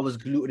out I was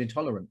gluten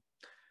intolerant.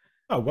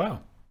 Oh, wow.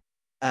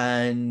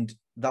 And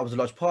that was a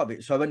large part of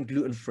it. So I went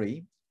gluten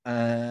free.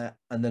 And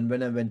then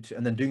when I went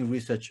and then doing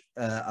research,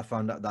 I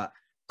found out that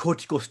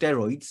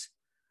corticosteroids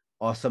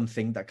are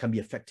something that can be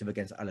effective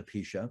against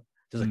alopecia.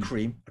 There's a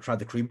cream. I tried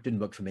the cream, didn't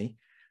work for me.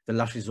 The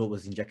last resort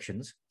was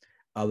injections.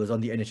 I was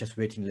on the NHS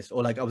waiting list,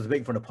 or I was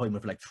waiting for an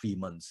appointment for like 3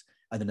 months,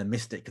 and then I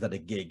missed it because I had a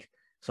gig.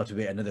 So I had to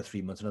wait another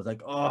 3 months, and I was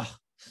like, oh,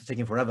 it's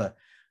taking forever.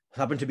 I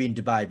happened to be in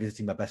Dubai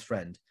visiting my best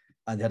friend,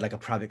 and they had like a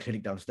private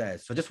clinic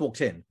downstairs. So I just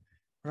walked in,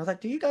 And I was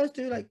like, do you guys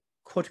do like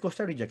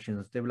corticosteroid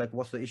injections? They were like,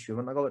 what's the issue?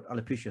 And I got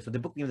alopecia. So they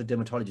booked me with the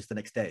dermatologist the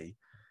next day.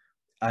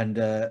 And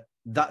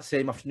that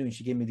same afternoon,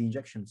 she gave me the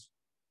injections.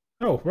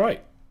 Oh,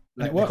 right.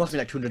 Like, it cost me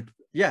like 200.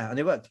 Yeah, and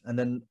it worked. And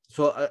then,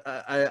 so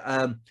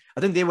I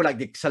think they were like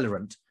the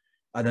accelerant.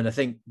 And then I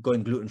think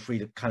going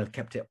gluten-free kind of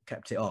kept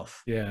it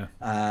off. Yeah.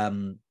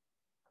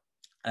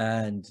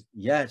 And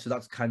yeah, so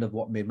that's kind of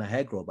what made my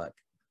hair grow back.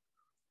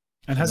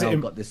 And has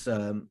I've got this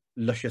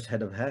luscious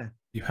head of hair.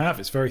 You have.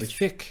 It's very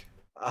thick.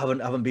 I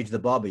haven't been to the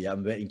barber yet.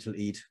 I'm waiting till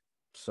Eid.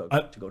 So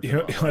to go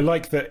to I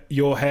like that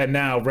your hair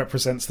now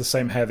represents the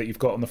same hair that you've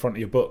got on the front of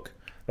your book.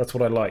 That's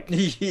what I like.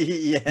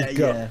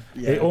 yeah.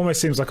 It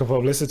almost seems like a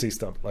publicity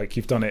stunt. Like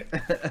you've done it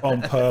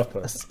on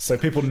purpose, so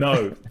people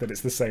know that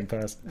it's the same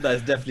person.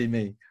 That's definitely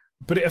me.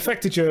 But did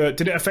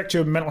it affect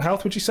your mental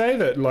health? Would you say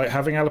that, like,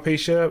 having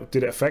alopecia,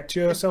 did it affect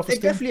your self-esteem?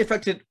 It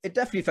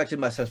definitely affected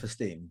my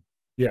self-esteem.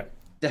 Yeah,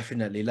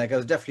 definitely. Like I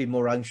was definitely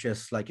more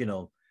anxious. Like, you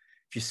know,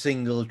 if you're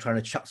single, trying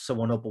to chat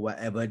someone up or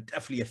whatever, it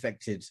definitely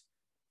affected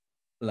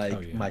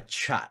like my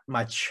chat.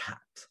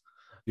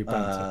 Your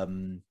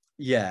banter.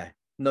 Yeah,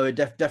 no, it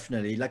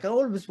definitely. Like I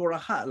always wore a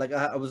hat. Like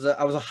I was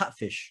a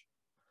hatfish.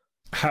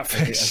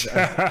 Hatfish.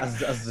 As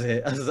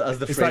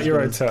the Is phrase that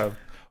your own goes. term?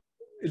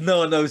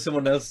 No,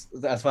 someone else.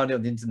 I found it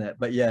on the internet.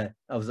 But yeah,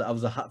 I was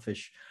a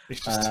hatfish.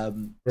 It's just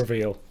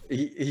reveal.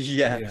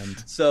 Yeah.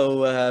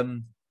 So,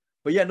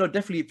 but yeah, no,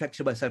 definitely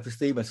affected my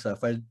self-esteem and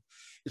stuff. And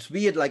it's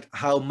weird, like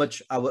how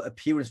much our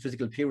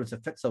physical appearance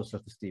affects our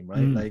self-esteem,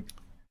 right?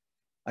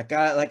 Like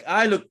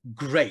I look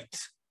great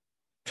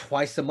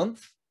twice a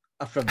month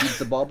after I've been to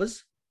the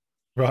barbers.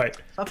 Right.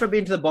 After I've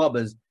been to the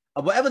barbers,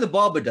 whatever the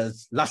barber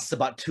does lasts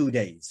about 2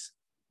 days.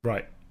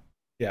 Right.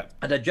 Yeah.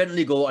 And I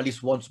generally go at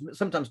least once,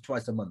 sometimes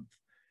twice a month.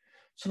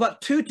 So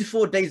about 2 to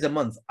 4 days a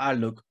month, I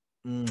look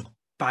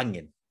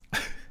banging.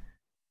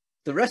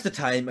 The rest of the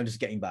time, I'm just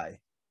getting by.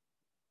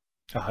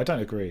 Oh, I don't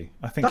agree.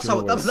 I think that's how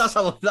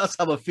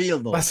I feel,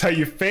 though. That's how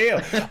you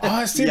feel.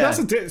 Oh, see,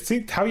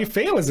 see, how you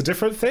feel is a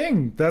different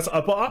thing.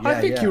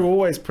 I think you're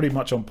always pretty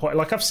much on point.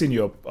 Like I've seen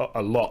you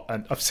a lot,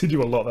 and I've seen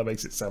you a lot. That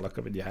makes it sound like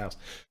I'm in your house,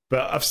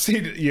 but I've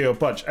seen you a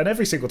bunch, and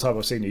every single time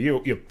I've seen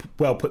you, you're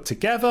well put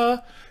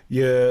together.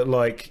 You're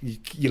like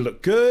you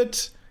look good.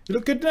 You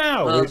look good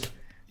now. Well,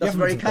 that's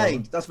very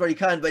kind. That's very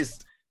kind, but it's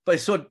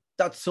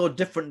that's so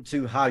different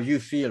to how you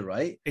feel,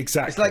 right?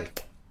 Exactly.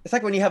 It's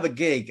like when you have a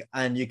gig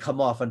and you come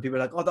off and people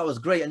are like, "Oh, that was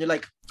great," and you're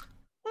like,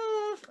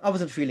 "I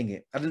wasn't feeling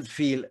it. I didn't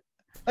feel like."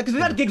 Because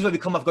we had gigs where we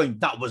come off going,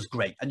 "That was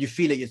great," and you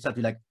feel it yourself.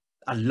 You're like,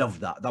 "I love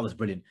that. That was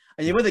brilliant."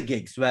 And you have other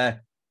gigs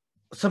where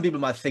some people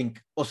might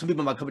think, or some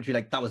people might come to you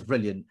like, "That was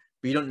brilliant,"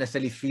 but you don't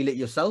necessarily feel it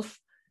yourself.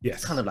 Yes,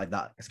 it's kind of like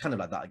that.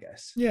 I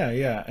guess.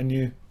 Yeah,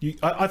 and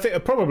I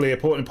think probably an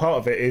important part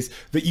of it is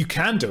that you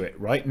can do it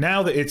right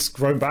now that it's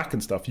grown back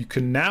and stuff. You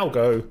can now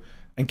go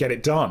and get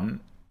it done.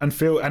 And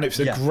it's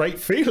a great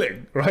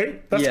feeling,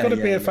 right? That's got to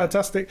be a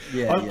fantastic.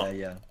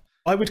 Yeah.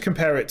 I would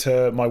compare it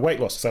to my weight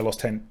loss because I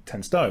lost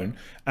 10 stone.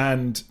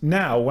 And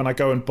now when I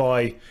go and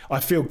buy, I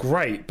feel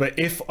great. But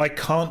if I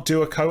can't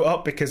do a coat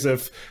up because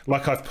of,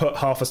 like, I've put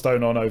half a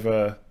stone on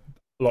over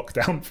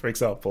lockdown, for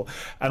example,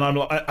 and I'm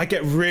like, I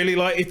get really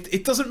like,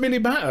 it doesn't really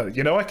matter,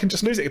 you know, I can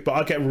just lose it, but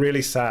I get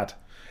really sad.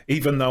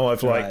 Even though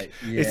I've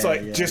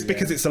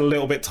because it's a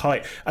little bit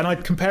tight, and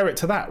I'd compare it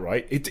to that,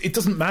 right? It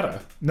doesn't matter.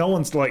 No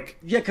one's like,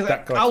 because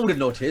I would have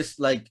noticed,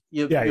 like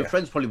your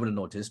friends probably would have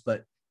noticed,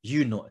 but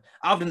you know,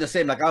 I've done the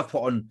same. Like I've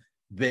put on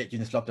weight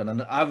during this lockdown,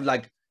 and I've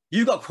like,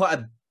 you got quite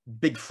a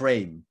big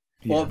frame,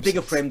 or a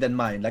bigger frame than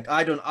mine. Like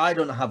I don't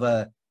have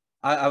I'm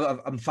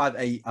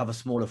 5'8", I have a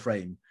smaller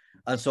frame,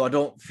 and so I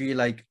don't feel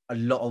like a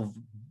lot of,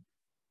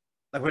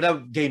 like when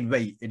I gain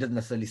weight, it doesn't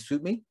necessarily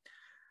suit me.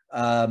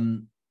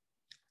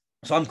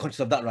 So I'm conscious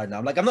of that right now.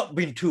 Like I'm not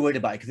being too worried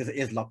about it because it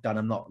is lockdown.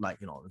 I'm not like,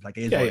 you know, like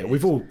it is.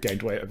 We've all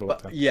gained weight over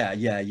lockdown.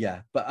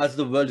 Yeah. But as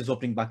the world is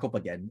opening back up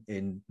again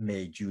in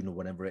May, June, or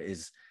whenever it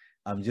is,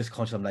 I'm just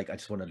conscious. I'm like, I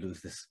just want to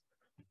lose this.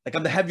 Like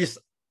I'm the heaviest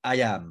I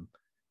am,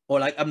 or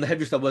like I'm the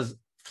heaviest I was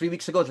 3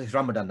 weeks ago. It's like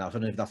Ramadan now. So I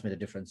don't know if that's made a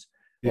difference.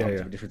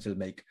 A difference it'll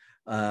make.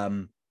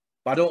 But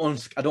I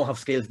don't have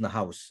scales in the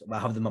house. I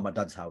have them at my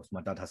dad's house.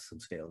 My dad has some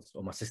scales,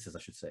 or my sisters, I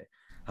should say,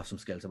 have some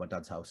scales at my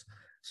dad's house.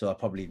 So I'll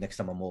probably next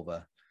time I'm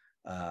over,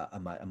 I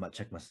might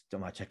check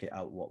it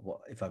out.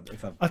 What if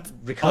I've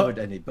recovered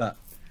any? But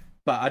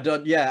I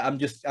don't. Yeah,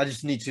 I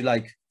just need to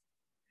like,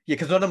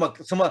 because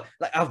I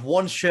have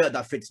one shirt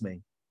that fits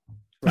me.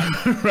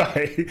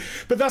 Right.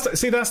 But that's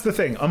the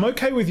thing. I'm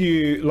okay with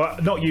you,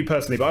 like, not you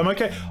personally, but I'm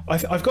okay.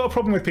 I've got a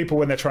problem with people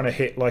when they're trying to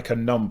hit like a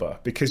number,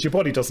 because your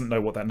body doesn't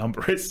know what that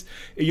number is.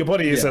 Your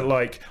body isn't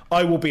like,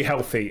 I will be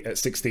healthy at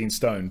 16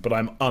 stone, but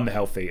I'm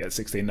unhealthy at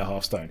 16 and a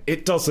half stone.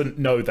 It doesn't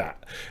know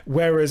that.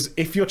 Whereas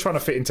if you're trying to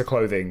fit into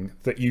clothing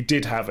that you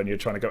did have and you're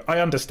trying to go, I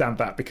understand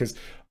that, because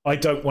I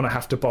don't want to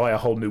have to buy a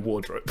whole new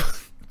wardrobe.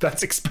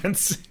 That's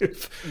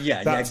expensive.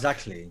 Yeah,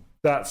 exactly.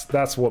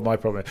 That's what my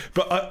problem is.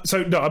 But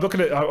so no, I'm not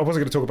gonna. I wasn't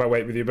going to talk about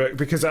weight with you, but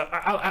because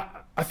I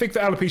think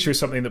that alopecia is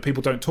something that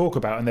people don't talk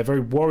about, and they're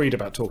very worried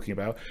about talking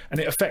about, and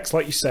it affects,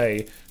 like you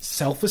say,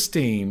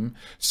 self-esteem.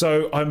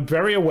 So I'm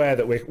very aware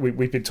that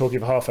we've been talking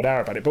for half an hour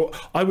about it. But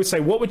I would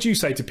say, what would you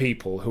say to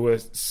people who are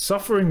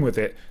suffering with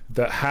it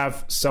that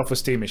have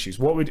self-esteem issues?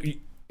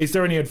 Is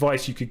there any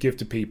advice you could give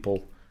to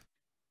people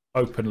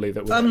openly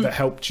that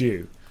helped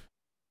you?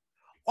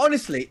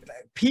 Honestly,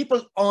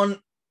 people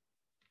on.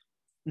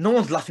 No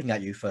one's laughing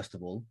at you, first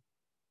of all.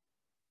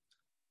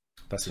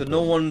 That's so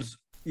important.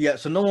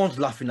 no one's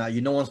laughing at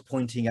you. No one's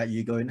pointing at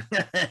you, going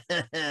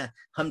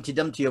Humpty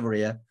Dumpty over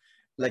here.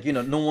 Like, you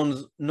know, no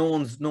one's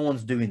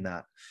doing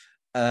that.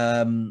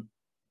 And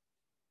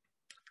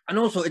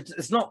also,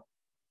 it's not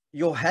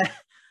your hair.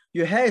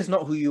 Your hair is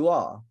not who you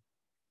are.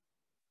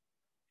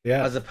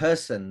 Yeah. As a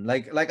person,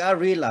 like I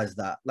realized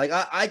that. Like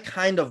I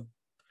kind of,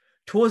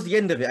 towards the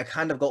end of it, I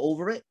kind of got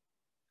over it.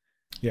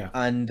 Yeah.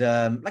 And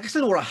like I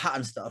still wore a hat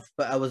and stuff,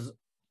 but I was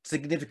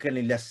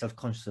significantly less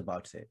self-conscious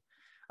about it.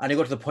 And it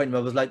got to the point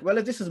where I was like, well,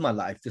 if this is my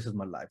life, this is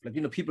my life. Like,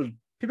 you know, people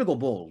go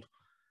bald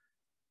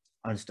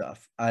and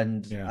stuff.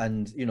 And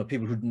you know,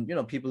 people who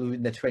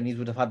in their 20s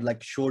would have had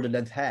like shoulder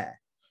length hair.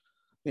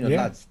 You know,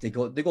 lads, they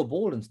go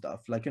bald and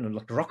stuff, like, you know,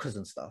 like rockers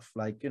and stuff.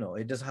 Like, you know,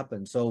 it does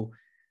happen. So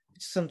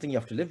it's something you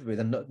have to live with.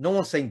 And no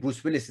one's saying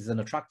Bruce Willis is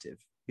unattractive.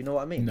 You know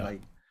what I mean? No.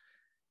 Like,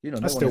 you know,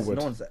 no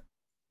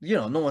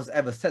one's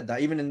ever said that.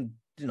 Even in,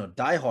 you know,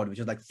 Die Hard, which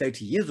was like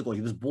 30 years ago,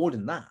 he was bald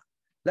in that,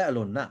 let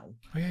alone now.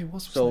 Oh yeah, he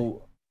was.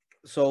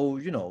 So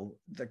you know,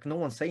 like, no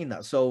one's saying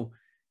that. So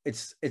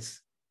it's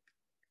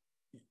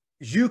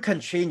you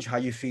can change how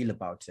you feel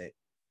about it,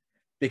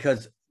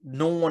 because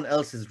no one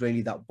else is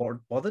really that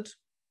bothered.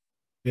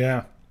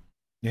 Yeah,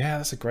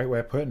 that's a great way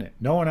of putting it.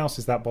 No one else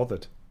is that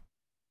bothered.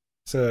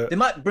 So they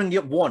might bring you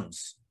up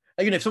once,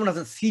 like, you know, if someone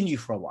hasn't seen you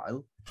for a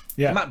while,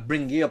 they might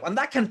bring you up, and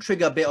that can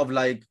trigger a bit of,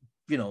 like,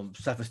 you know,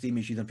 self-esteem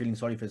issues and feeling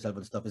sorry for yourself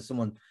and stuff. If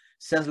someone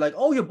says like,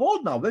 "Oh, you're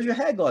bald now. Where's your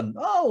hair gone?"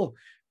 Oh,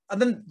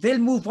 and then they'll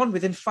move on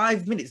within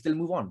 5 minutes. They'll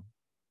move on.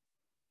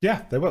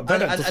 Yeah, they will.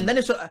 And then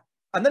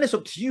it's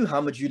up to you how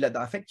much you let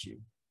that affect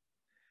you.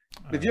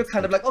 If you're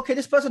kind of like, okay,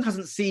 this person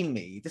hasn't seen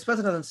me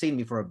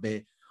for a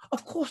bit,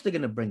 of course they're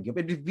going to bring you up.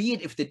 It'd be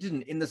weird if they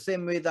didn't. In the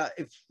same way that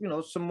if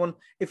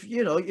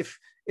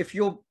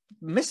your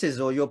missus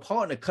or your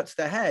partner cuts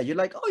their hair, you're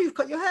like, "Oh, you've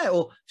cut your hair,"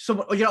 or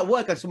you're at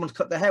work and someone's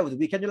cut their hair over the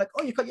weekend, you're like,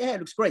 "Oh, you cut your hair, it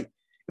looks great."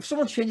 If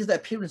someone changes their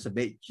appearance a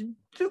bit,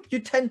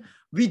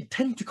 we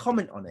tend to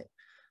comment on it.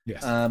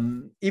 Yes.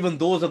 Even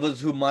those of us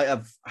who might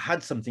have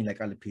had something like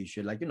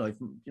alopecia, like,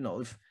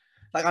 if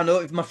like, I know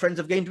if my friends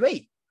have gained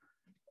weight,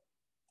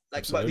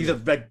 like, but these are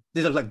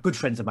like good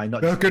friends of mine,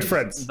 not good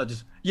friends. Not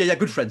just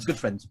good friends.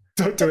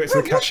 Don't do it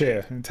to the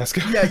cashier in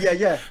Tesco.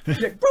 Yeah.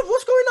 Like, bro,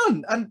 what's going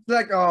on? And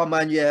like, oh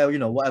man, yeah, you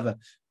know, whatever.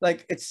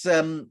 Like, it's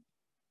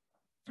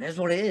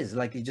what it is.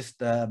 Like, it just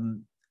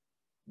kind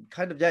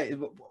of,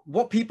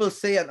 what people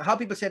say and how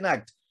people say and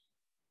act,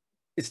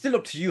 it's still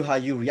up to you how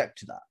you react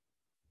to that.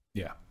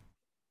 Yeah.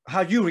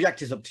 How you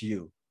react is up to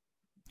you.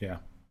 Yeah.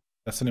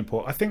 That's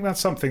I think that's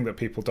something that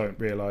people don't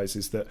realize,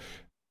 is that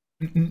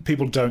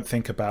people don't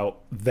think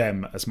about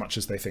them as much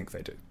as they think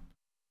they do.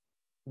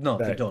 No,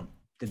 they don't.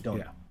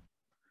 Yeah.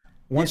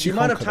 Once the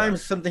amount of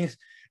times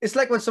it's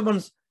like when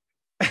someone's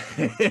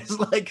it's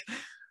like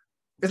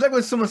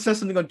when someone says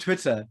something on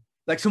Twitter,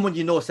 like someone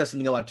you know says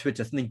something about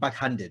Twitter, something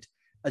backhanded,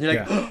 and you're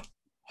like, "Oh,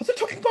 are they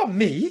talking about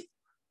me?"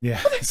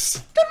 Yeah.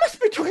 They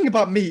must be talking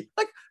about me.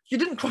 Like, you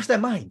didn't cross their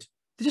mind.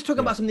 They're just talking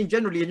about something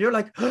generally, and you're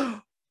like,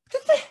 "Oh,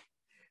 did they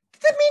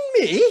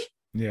mean me?"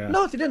 Yeah.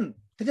 No, they didn't.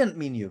 They didn't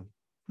mean you.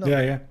 No.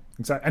 Yeah,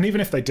 exactly. And even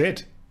if they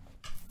did,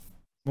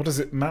 what does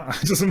it matter?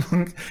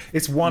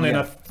 It's one in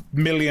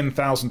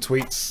 1,000,000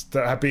 tweets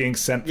that are being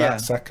sent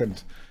that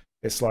second.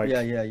 It's like,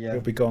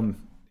 you'll be gone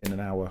in an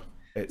hour.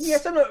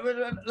 Yes,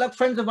 like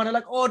friends of mine are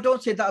like, "Oh,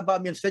 don't say that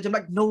about me on stage." I'm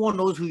like, no one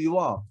knows who you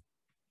are.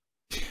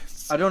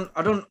 Yes. I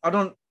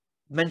don't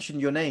mention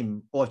your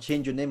name or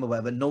change your name or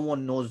whatever. No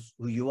one knows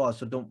who you are,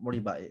 so don't worry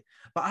about it.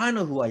 But I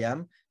know who I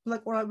am. I'm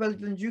like, all right, well,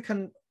 then you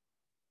can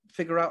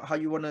figure out how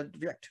you want to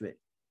react to it.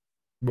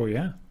 Well,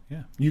 yeah.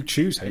 You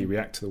choose how you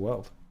react to the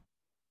world.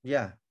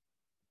 Yeah,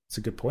 it's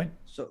a good point.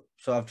 So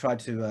I've tried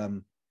to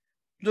don't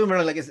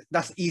remember, like,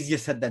 that's easier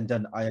said than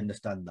done. I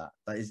understand that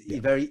is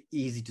very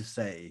easy to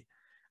say,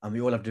 and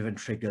we all have different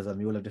triggers and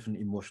we all have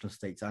different emotional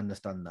states. I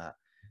understand that,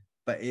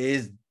 but it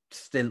is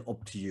still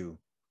up to you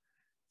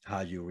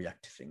how you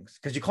react to things,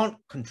 because you can't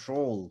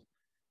control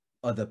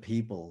other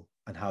people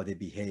and how they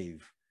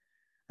behave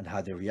and how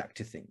they react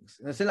to things.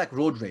 And it's like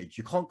road rage.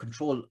 You can't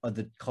control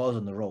other cars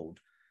on the road,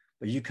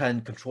 but you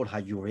can control how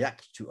you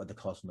react to other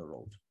cars on the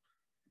road.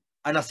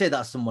 And I say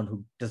that as someone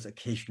who does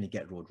occasionally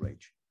get road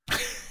rage.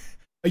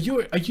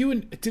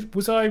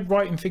 Was I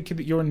right in thinking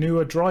that you're a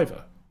newer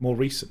driver, more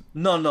recent?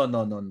 No. I've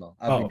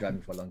been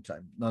driving for a long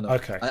time. No.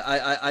 Okay.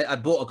 I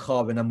bought a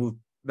car when I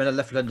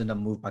left London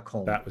and moved back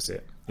home. That was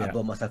it. Yeah. I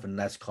bought myself a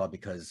nice car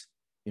because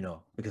I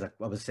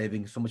was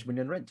saving so much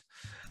money on rent.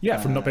 Yeah,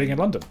 from not being in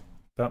London.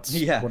 That's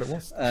what it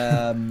was.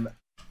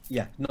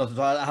 Yeah, no,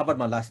 so I have had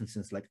my license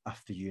since like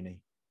after uni.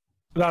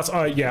 That's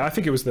yeah. I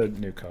think it was the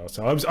new car.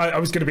 So I was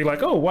going to be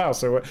like, oh wow.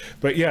 So,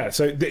 but yeah.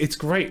 So it's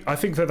great. I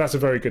think that that's a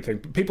very good thing.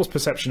 People's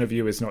perception of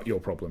you is not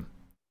your problem.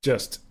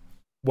 Just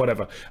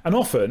whatever. And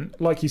often,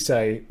 like you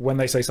say, when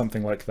they say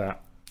something like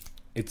that,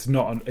 it's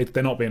not.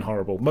 They're not being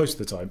horrible. Most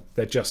of the time,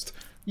 they're just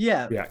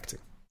reacting.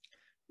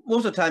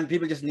 Most of the time,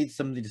 people just need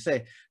something to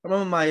say. I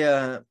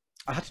remember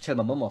I had to tell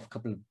my mum off a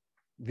couple of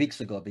weeks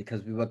ago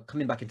because we were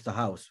coming back into the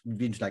house. We've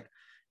been like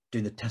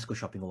doing the Tesco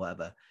shopping or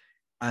whatever.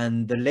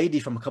 And the lady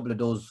from a couple of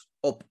doors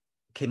up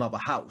came out of a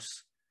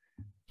house.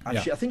 And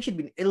I think she'd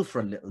been ill for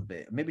a little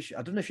bit. Maybe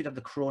I don't know if she'd have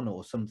the corona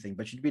or something,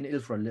 but she'd been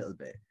ill for a little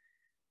bit.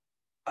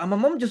 And my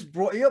mum just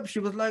brought it up. She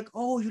was like,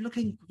 oh, you're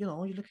looking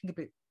a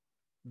bit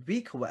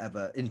weak or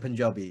whatever. In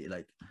Punjabi,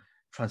 like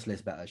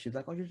translates better. She's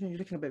like, oh, you're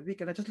looking a bit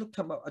weak. And I just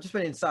I just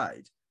went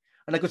inside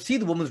and I could see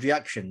the woman's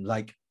reaction.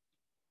 Like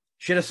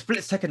she had a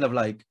split second of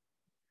like,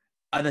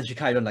 and then she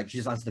carried on, like she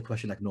just answered the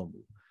question like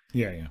normal.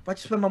 Yeah. But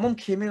just when my mom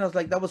came in, I was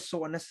like, that was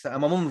so unnecessary.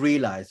 And my mom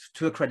realized,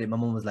 to her credit, my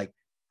mom was like,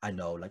 I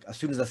know. Like as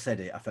soon as I said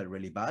it, I felt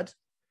really bad.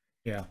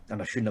 Yeah.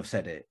 And I shouldn't have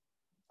said it.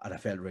 And I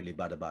felt really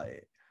bad about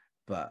it.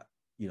 But,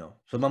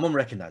 so my mom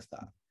recognized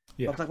that.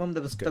 Yeah. I was like, Mom,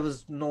 there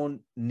was no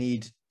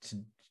need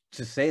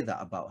to say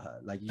that about her.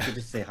 Like you could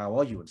just say, how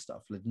are you and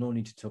stuff. Like no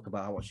need to talk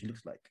about what she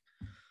looks like.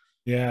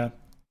 Yeah.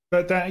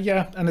 But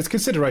and it's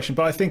consideration.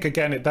 But I think,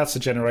 again, that's a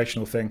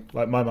generational thing.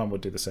 Like my mum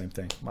would do the same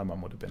thing. My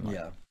mum would have been like,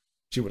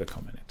 she would have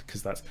commented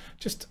because that's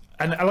just,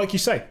 and like you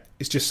say,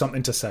 it's just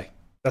something to say.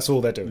 That's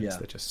all they're doing. Is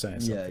they're just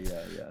saying something.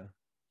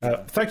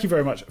 Thank you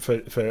very much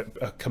for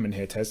coming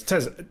here, Tez.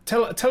 Tez,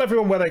 tell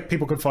everyone where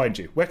people can find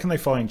you. Where can they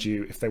find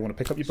you if they want to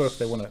pick up your book, if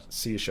they want to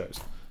see your shows?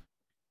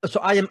 So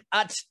I am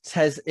at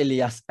Tez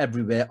Ilyas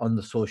everywhere on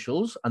the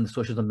socials, and the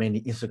socials are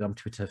mainly Instagram,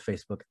 Twitter,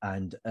 Facebook,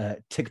 and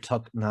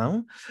TikTok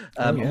now.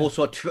 I'm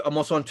also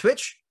on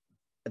Twitch,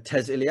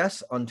 Tez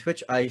Ilyas on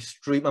Twitch. I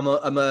stream.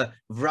 I'm a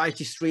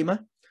variety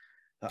streamer.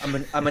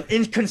 I'm an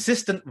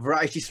inconsistent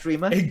variety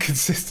streamer.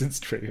 Inconsistent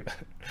streamer.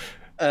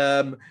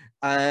 But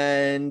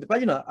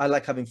I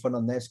like having fun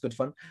on there. It's good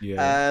fun.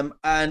 Yeah.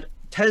 And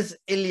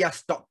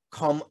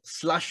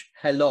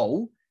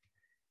tezilyas.com/hello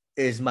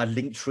is my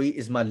link tree,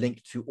 is my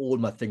link to all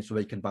my things. So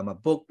where you can buy my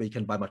book, where you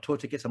can buy my tour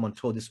tickets. I'm on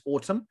tour this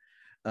autumn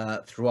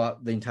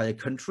throughout the entire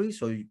country.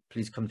 So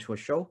please come to a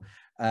show.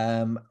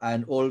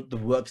 And all the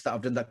works that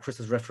I've done that Chris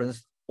has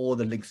referenced, all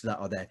the links to that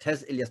are there.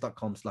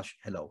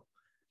 tezilyas.com/hello.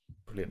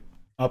 Brilliant.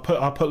 I'll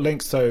put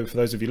links, so for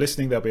those of you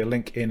listening, there'll be a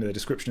link in the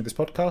description of this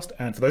podcast,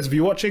 and for those of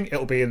you watching,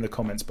 it'll be in the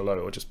comments below,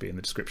 or just be in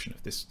the description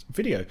of this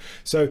video.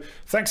 So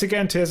thanks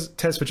again, Tez,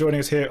 for joining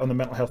us here on the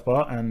Mental Health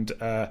Bar and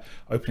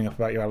opening up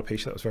about your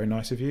alopecia. That was very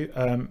nice of you.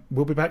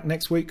 We'll be back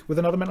next week with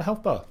another Mental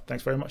Health Bar.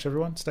 Thanks very much,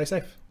 everyone. Stay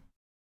safe.